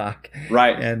TED talk.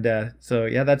 Right. And so,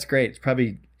 yeah, that's great. It's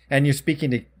probably, And you're speaking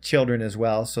to children as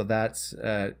well, so that's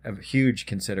a huge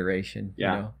consideration.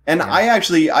 Yeah. You know? And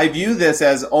yeah. I view this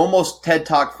as almost TED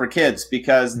Talk for kids,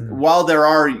 because while there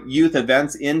are youth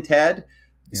events in TED,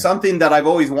 something that I've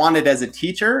always wanted as a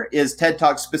teacher is TED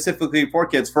Talk specifically for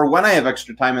kids, for when I have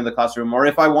extra time in the classroom, or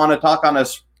if I want to talk on a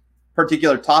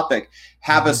particular topic,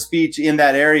 have a speech in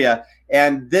that area.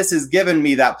 And this has given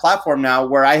me that platform now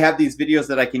where I have these videos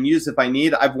that I can use if I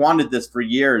need. I've wanted this for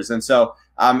years. And so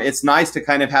it's nice to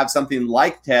kind of have something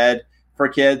like TED for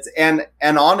kids. And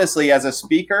honestly, as a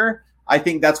speaker, I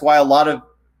think that's why a lot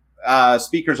of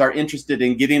speakers are interested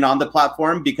in getting on the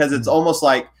platform, because it's almost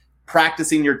like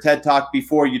practicing your TED Talk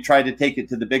before you try to take it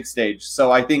to the big stage.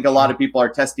 So I think a lot of people are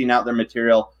testing out their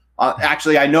material.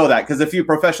 Actually, I know that because a few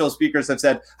professional speakers have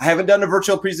said, I haven't done a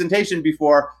virtual presentation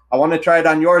before. I want to try it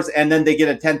on yours. And then they get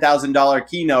a $10,000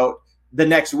 keynote the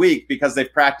next week because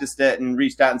they've practiced it and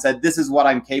reached out and said, this is what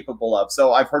I'm capable of.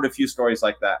 So I've heard a few stories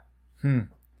like that.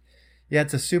 Yeah,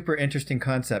 it's a super interesting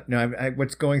concept. No,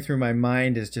 what's going through my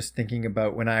mind is just thinking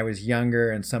about when I was younger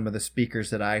and some of the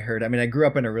speakers that I heard. I mean, I grew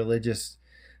up in a religious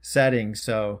setting,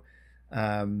 so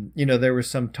there were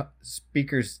some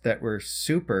speakers that were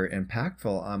super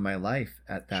impactful on my life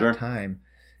at that time.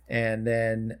 And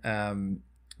then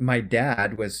my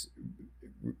dad was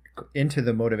into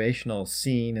the motivational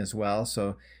scene as well.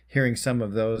 So hearing some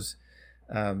of those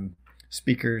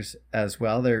speakers as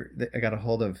well, I got a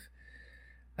hold of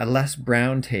a Les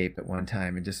Brown tape at one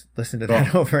time and just listened to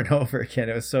that over and over again.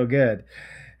 It was so good.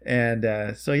 And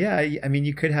I mean,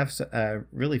 you could have a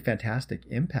really fantastic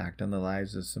impact on the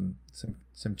lives of some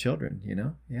children,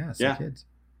 some kids.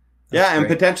 That's and great.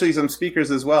 Potentially some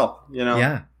speakers as well,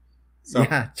 Yeah. So.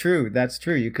 Yeah, true. That's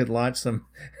true. You could launch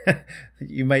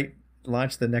you might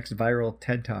launch the next viral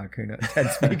TED Talk, who knows?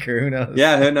 TED speaker, who knows?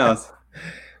 Yeah, who knows?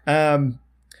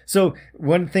 So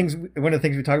one of the things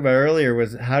we talked about earlier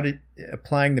was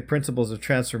applying the principles of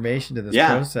transformation to this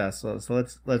process. So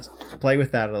let's play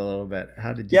with that a little bit.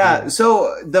 How did you do that?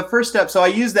 So the first step, so I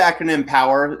use the acronym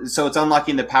POWER. So it's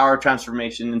unlocking the power of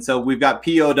transformation. And so we've got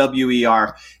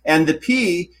POWER. And the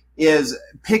P is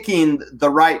picking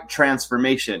the right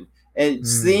transformation and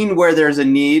seeing where there's a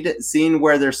need, seeing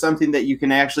where there's something that you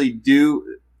can actually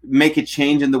do, make a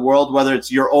change in the world, whether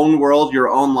it's your own world, your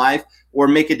own life, or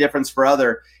make a difference for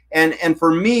other. And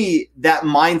for me, that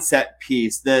mindset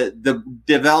piece, the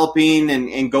developing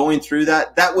and going through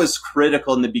that was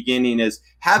critical in the beginning, is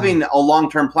having a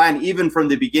long-term plan, even from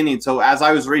the beginning. So as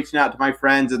I was reaching out to my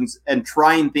friends and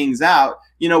trying things out,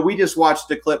 we just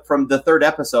watched a clip from the 3rd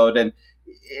episode and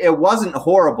it wasn't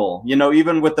horrible,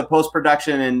 even with the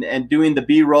post-production and doing the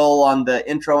B-roll on the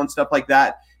intro and stuff like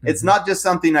that. It's not just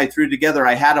something I threw together.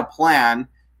 I had a plan,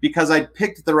 because I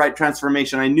picked the right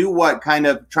transformation. I knew what kind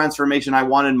of transformation I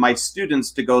wanted my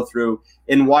students to go through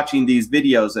in watching these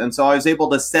videos. And so I was able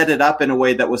to set it up in a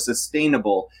way that was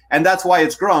sustainable. And that's why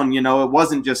it's grown. It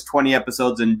wasn't just 20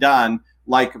 episodes and done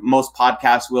like most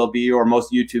podcasts will be, or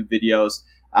most YouTube videos.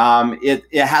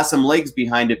 It has some legs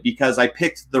behind it because I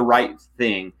picked the right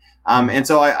thing. And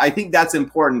so I think that's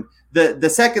important. The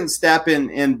second step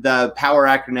in the POWER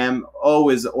acronym, O,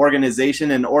 is organization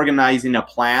and organizing a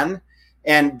plan.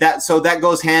 And that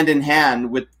goes hand in hand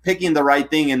with picking the right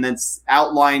thing and then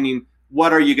outlining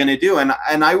what are you going to do. And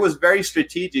I was very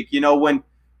strategic.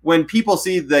 When people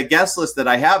see the guest list that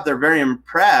I have, they're very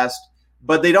impressed,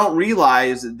 but they don't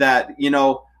realize that,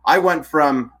 I went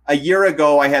from a year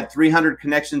ago, I had 300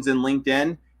 connections in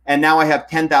LinkedIn, and now I have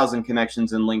 10,000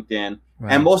 connections in LinkedIn. Wow.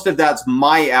 And most of that's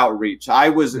my outreach. I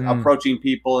was approaching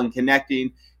people and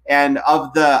connecting. And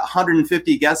of the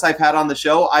 150 guests I've had on the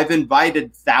show, I've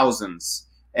invited thousands.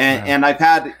 And I've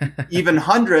had even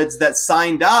hundreds that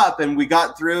signed up and we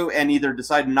got through and either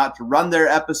decided not to run their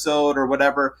episode or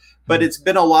whatever. But it's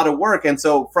been a lot of work. And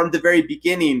so from the very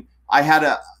beginning, I had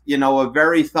a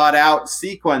very thought out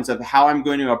sequence of how I'm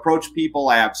going to approach people.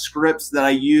 I have scripts that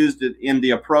I used in the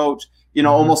approach,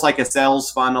 almost like a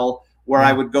sales funnel where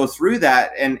I would go through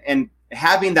that, and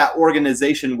having that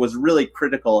organization was really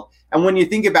critical. And when you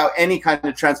think about any kind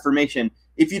of transformation,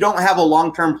 if you don't have a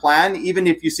long-term plan, even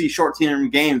if you see short-term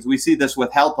gains, we see this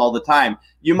with health all the time.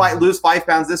 You might lose 5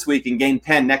 pounds this week and gain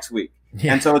 10 next week.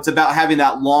 Yeah. And so it's about having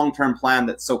that long-term plan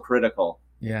that's so critical.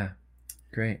 Yeah.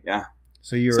 Great. Yeah.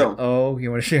 So you want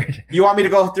to share it? You want me to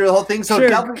go through the whole thing? So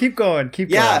sure, keep going.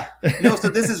 Yeah. No, so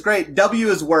this is great. W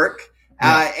is work.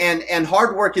 And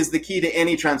hard work is the key to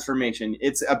any transformation.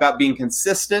 It's about being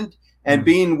consistent and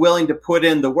being willing to put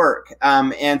in the work.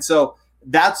 And so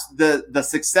that's the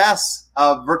success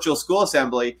of Virtual School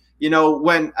Assembly.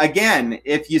 When, again,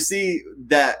 if you see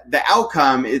the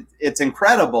outcome, it's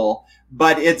incredible,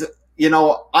 but it's,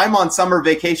 I'm on summer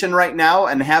vacation right now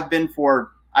and have been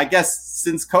for, I guess,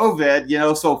 since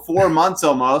COVID, so 4 months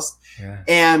almost. Yeah.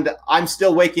 And I'm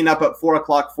still waking up at 4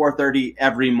 o'clock, 4:30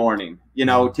 every morning,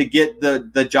 to get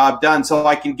the job done so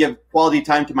I can give quality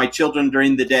time to my children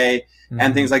during the day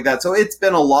and things like that. So it's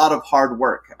been a lot of hard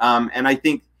work. And I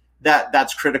think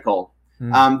that's critical.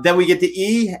 Then we get to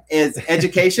E is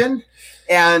education.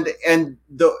 And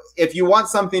if you want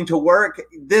something to work,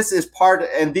 this is part,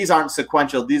 and these aren't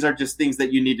sequential. These are just things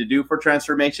that you need to do for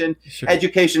transformation. Sure.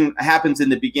 Education happens in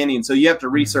the beginning. So you have to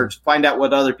research, find out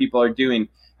what other people are doing.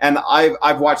 And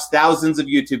I've watched thousands of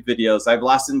YouTube videos. I've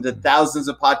listened to thousands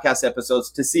of podcast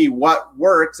episodes to see what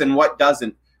works and what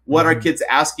doesn't. What are kids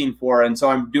asking for? And so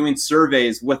I'm doing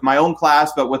surveys with my own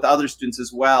class, but with other students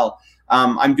as well.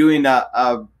 I'm doing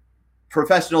a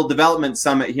professional development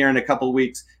summit here in a couple of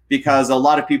weeks because a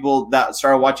lot of people that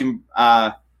started watching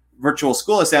Virtual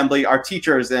School Assembly are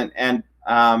teachers and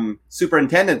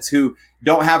superintendents who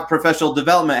don't have professional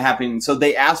development happening. So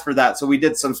they asked for that. So we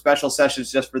did some special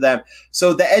sessions just for them.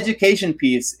 So the education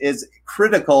piece is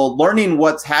critical, learning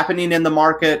what's happening in the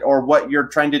market or what you're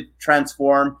trying to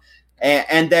transform,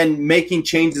 and then making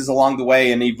changes along the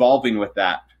way and evolving with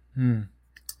that.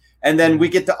 And then we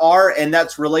get to R, and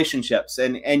that's relationships.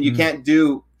 And you can't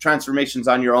do transformations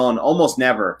on your own, almost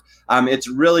never. It's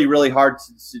really, really hard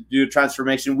to do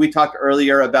transformation. We talked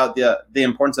earlier about the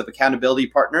importance of accountability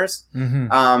partners.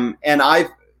 And I've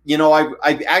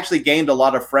actually gained a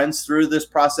lot of friends through this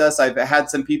process. I've had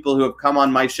some people who have come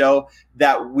on my show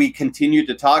that we continue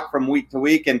to talk from week to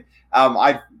week. And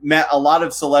I've met a lot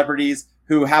of celebrities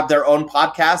who have their own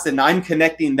podcasts, and I'm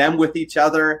connecting them with each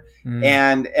other,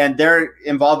 and they're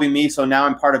involving me. So now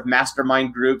I'm part of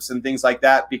mastermind groups and things like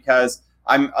that because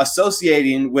I'm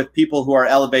associating with people who are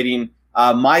elevating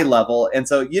my level. And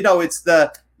so,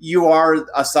 you are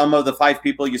a sum of the 5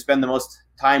 people you spend the most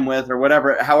time with or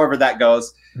whatever, however that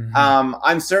goes.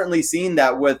 I'm certainly seeing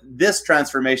that with this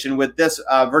transformation, with this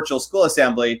virtual school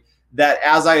assembly, that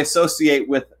as I associate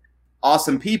with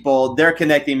awesome people, they're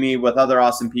connecting me with other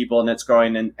awesome people, and it's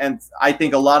growing. And I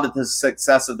think a lot of the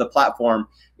success of the platform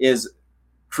is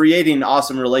creating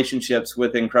awesome relationships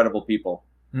with incredible people.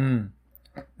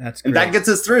 That's great. And that gets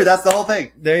us through. That's the whole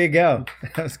thing. There you go.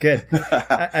 That was good.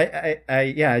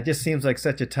 It just seems like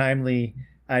such a timely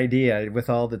idea with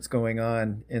all that's going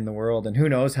on in the world, and who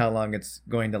knows how long it's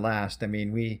going to last. I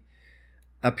mean, we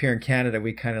up here in Canada,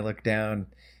 we kind of look down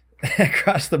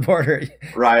across the border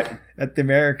right at the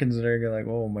Americans and are like,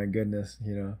 oh my goodness,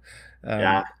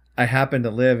 yeah. I happen to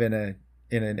live in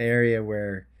an area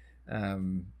where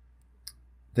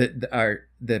it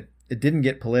didn't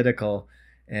get political,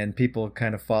 and people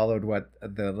kind of followed what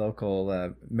the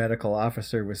local medical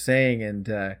officer was saying,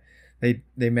 and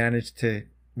we managed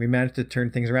to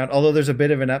turn things around. Although there's a bit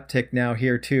of an uptick now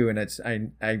here too,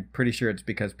 and I'm pretty sure it's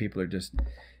because people are just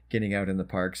getting out in the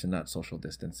parks and not social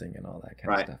distancing and all that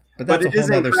kind of stuff. But it is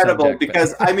incredible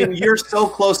because you're so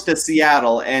close to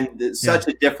Seattle, and such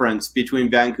a difference between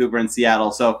Vancouver and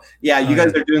Seattle. So you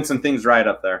guys are doing some things right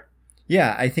up there.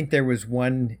 Yeah, I think there was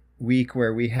one week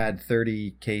where we had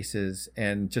 30 cases,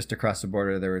 and just across the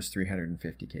border there was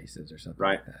 350 cases or something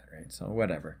like that. Right. So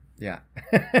whatever. Yeah.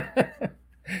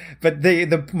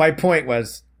 But my point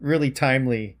was really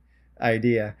timely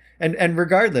idea. And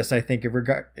regardless, I think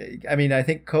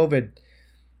COVID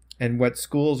and what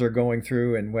schools are going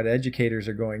through and what educators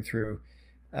are going through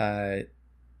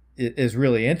is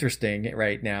really interesting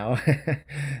right now.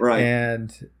 Right.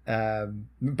 And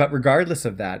but regardless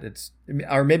of that,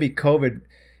 or maybe COVID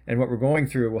and what we're going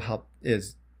through will help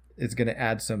is going to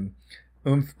add some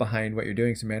oomph behind what you're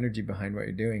doing, some energy behind what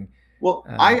you're doing. Well,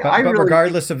 but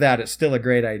regardless of that, it's still a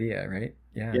great idea, right?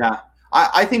 Yeah. Yeah.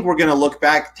 I think we're going to look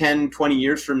back 10, 20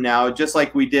 years from now, just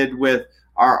like we did with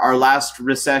our last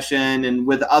recession and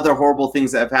with other horrible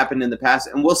things that have happened in the past.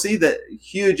 And we'll see that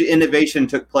huge innovation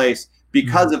took place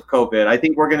because of COVID. I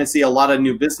think we're going to see a lot of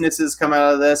new businesses come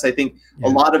out of this. I think a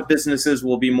lot of businesses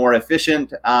will be more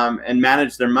efficient and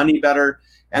manage their money better.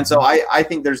 And so I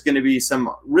think there's going to be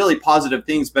some really positive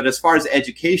things. But as far as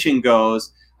education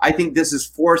goes, I think this is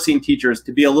forcing teachers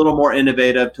to be a little more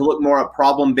innovative, to look more at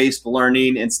problem-based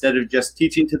learning instead of just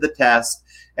teaching to the test.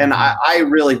 And I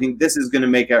really think this is going to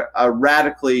make a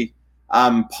radically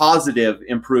positive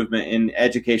improvement in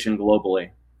education globally.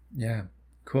 Yeah,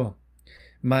 cool.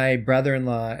 My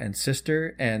brother-in-law and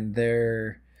sister and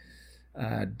their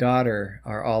daughter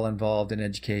are all involved in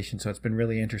education, so it's been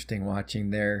really interesting watching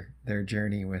their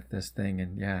journey with this thing.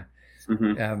 And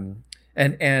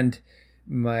and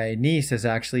my niece is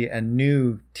actually a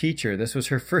new teacher. This was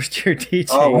her first year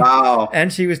teaching. Oh, wow.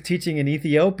 And she was teaching in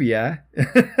Ethiopia.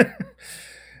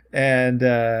 And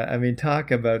I mean,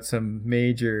 talk about some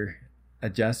major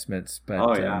adjustments. But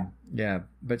Oh yeah. yeah,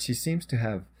 but she seems to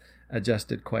have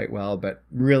adjusted quite well, but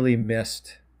really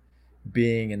missed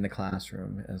being in the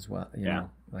classroom as well. You Yeah. know,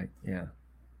 like, yeah.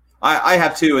 I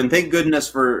have too, and thank goodness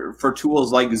for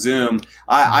tools like Zoom.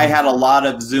 I had a lot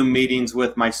of Zoom meetings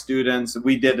with my students.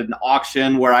 We did an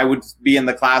auction where I would be in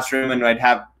the classroom and I'd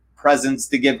have presents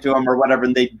to give to them or whatever,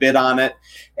 and they'd bid on it.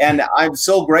 And I'm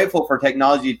so grateful for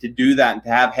technology to do that and to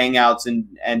have Hangouts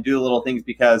and do little things,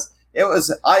 because it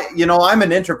was, I'm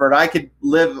an introvert. I could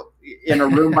live in a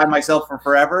room by myself for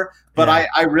forever, but Yeah.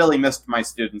 I really missed my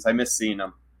students. I miss seeing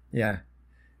them. Yeah,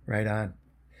 right on.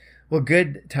 Well,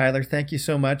 good, Tyler. Thank you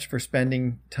so much for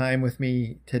spending time with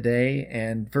me today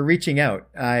and for reaching out.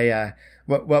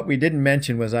 What we didn't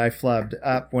mention was I flubbed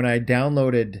up when I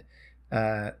downloaded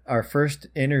our first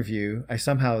interview. I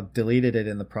somehow deleted it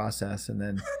in the process, and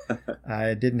then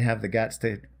I didn't have the guts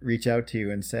to reach out to you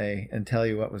and tell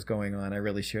you what was going on. I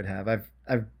really should have.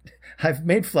 I've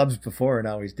made flubs before and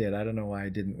always did. I don't know why I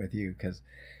didn't with you, because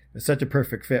it's such a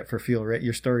perfect fit for Fuel Radio.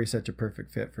 Your story is such a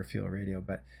perfect fit for Fuel Radio.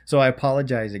 But so I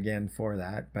apologize again for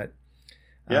that. But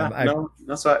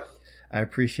That's right. I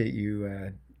appreciate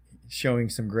you showing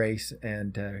some grace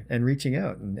and reaching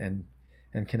out and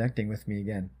connecting with me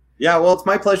again. Yeah, well, it's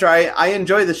my pleasure. I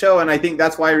enjoy the show, and I think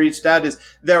that's why I reached out. Is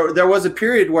there was a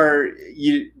period where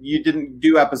you didn't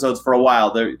do episodes for a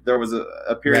while. There was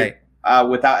a period. Right.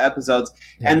 Without episodes.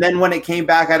 Yeah. And then when it came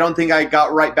back, I don't think I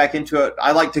got right back into it.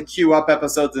 I like to queue up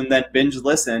episodes and then binge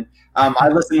listen. I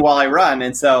listen while I run.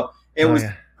 And so it was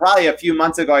probably a few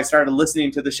months ago I started listening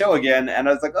to the show again. And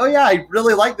I was like, oh yeah, I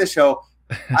really like the show.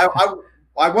 I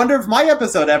wonder if my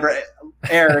episode ever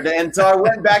aired. And so I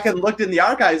went back and looked in the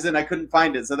archives and I couldn't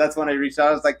find it. So that's when I reached out.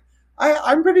 I was like,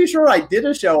 I'm pretty sure I did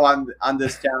a show on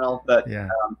this channel. But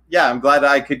I'm glad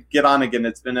I could get on again.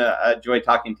 It's been a joy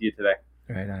talking to you today.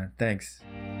 Right on. Thanks.